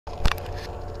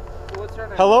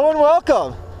Hello and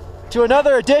welcome to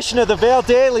another edition of the Vail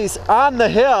Dailies on the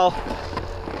Hill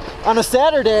on a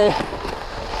Saturday,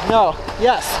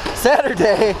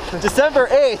 Saturday, December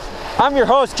 8th. I'm your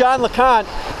host, John LaConte.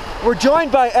 We're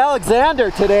joined by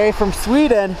Alexander today from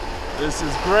Sweden. This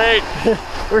is great.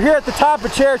 We're here at the top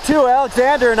of Chair 2.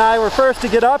 Alexander and I were first to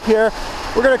get up here.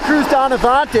 We're going to cruise down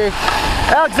Avanti.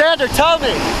 Alexander, tell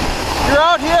me, you're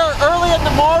out here early in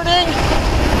the morning.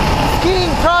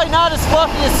 Skiing probably not as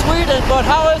fluffy as Sweden, but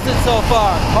how is it so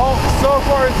far? Oh, so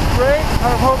far it's great.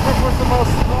 I'm hoping for some more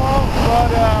snow, but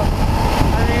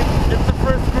I mean, it's the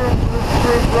first group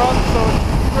run, so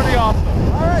it's pretty awesome.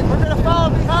 All right, we're going to follow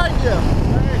behind you.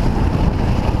 Great.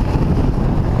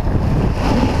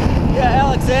 Yeah,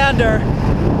 Alexander,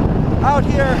 out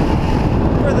here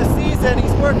for the season,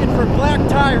 he's working for Black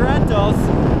Tie Rentals.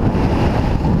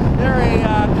 They're a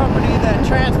company that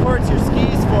transports your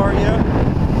skis for you.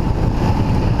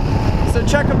 So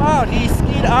check him out. He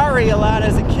skied Ari a lot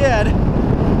as a kid.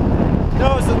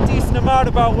 Knows a decent amount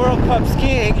about World Cup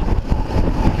skiing,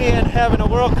 and having a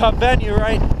World Cup venue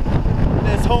right in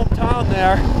his hometown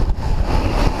there,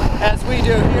 as we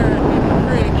do here in Beaver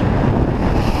Creek.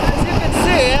 As you can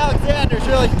see, Alexander's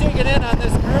really digging in on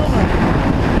this groomer.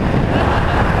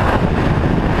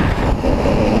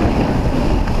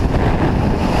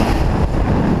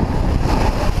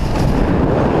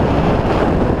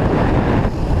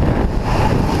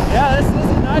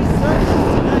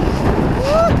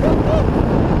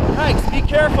 Be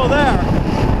careful there.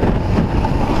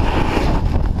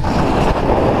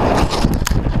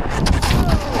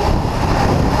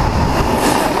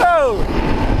 Oh,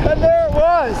 and there it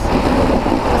was.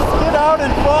 Skid out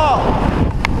and fall.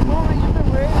 The moment you've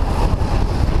been waiting.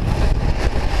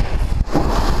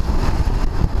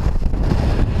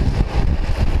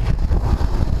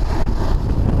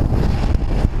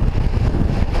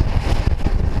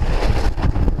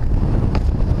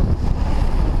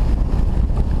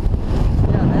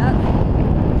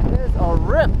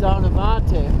 Down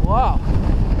Avanti. Wow.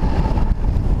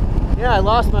 Yeah, I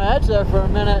lost my edge there for a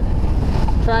minute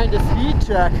trying to speed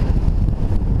check.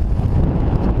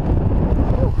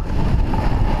 Whew.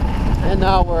 And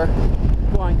now we're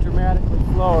going dramatically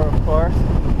slower, of course,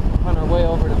 on our way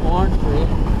over to Orange Tree.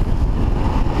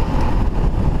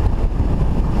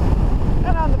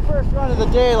 And on the first run of the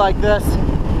day like this,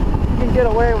 you can get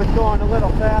away with going a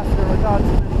little faster without so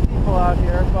many people out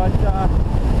here, but you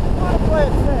want to play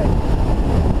it safe.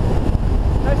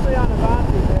 Especially on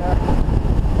Avanti there.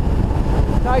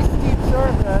 Nice steep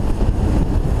surface.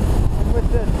 And with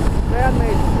this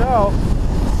man-made snow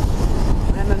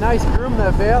and the nice groom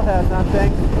that Vail has on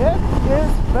things, it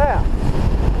is fast.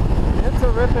 It's a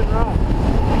rip and run.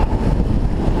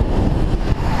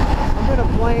 I'm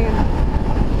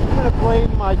gonna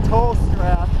blame my toe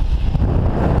strap.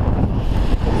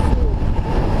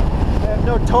 I have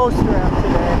no toe strap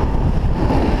today.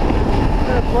 I'm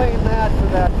going to blame that for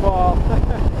that fall.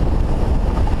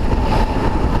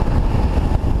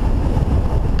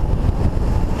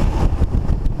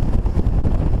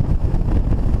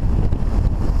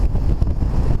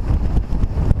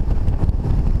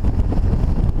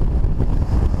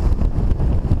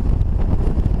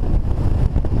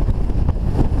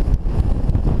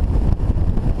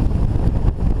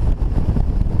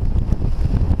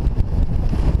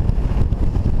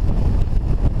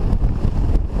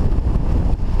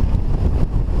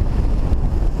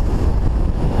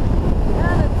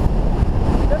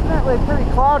 Pretty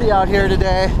cloudy out here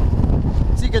today,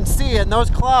 as you can see, and those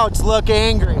clouds look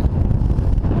angry. They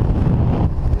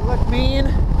look mean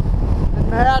and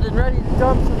mad and ready to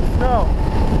dump some snow.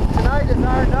 Tonight is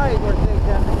our night, we're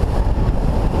thinking.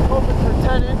 Hoping for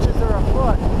 10 inches or a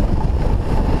foot.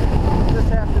 Just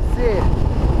have to see.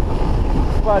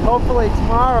 But hopefully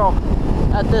tomorrow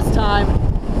at this time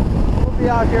we'll be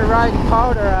out here riding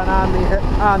powder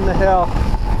on the hill.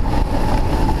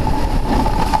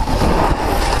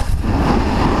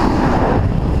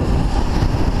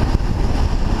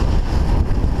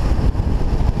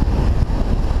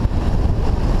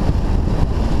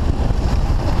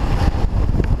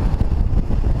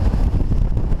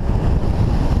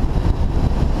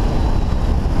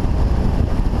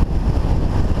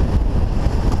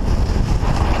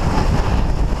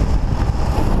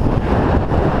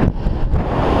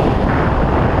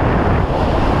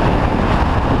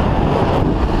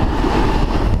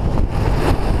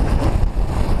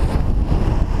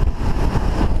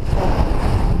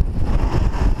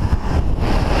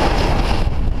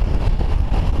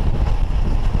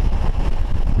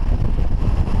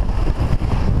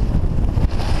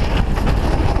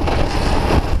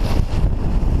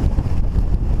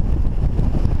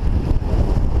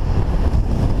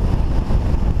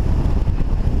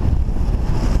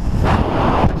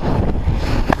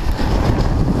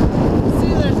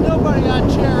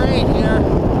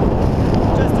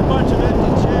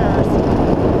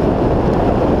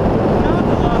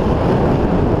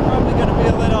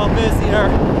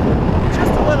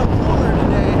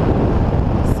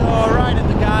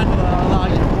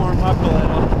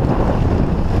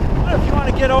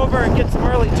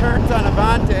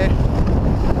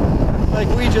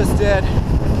 like we just did,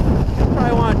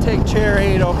 probably want to take chair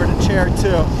 8 over to chair 2.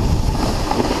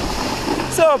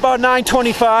 So about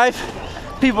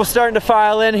 9:25, people starting to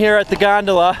file in here at the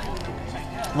gondola.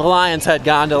 The Lion's Head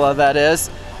gondola, that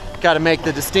is. Got to make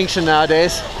the distinction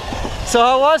nowadays. So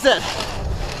how was it?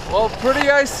 Well, pretty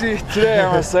icy today,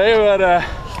 I must say, but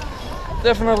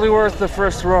definitely worth the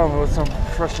first run with some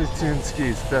freshly tuned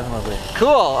skis, definitely. Cool.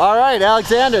 All right,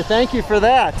 Alexander, thank you for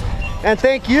that. And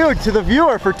thank you to the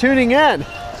viewer for tuning in.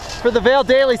 For the Vail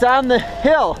Dailies on the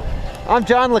Hill, I'm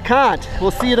John LaConte.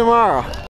 We'll see you tomorrow.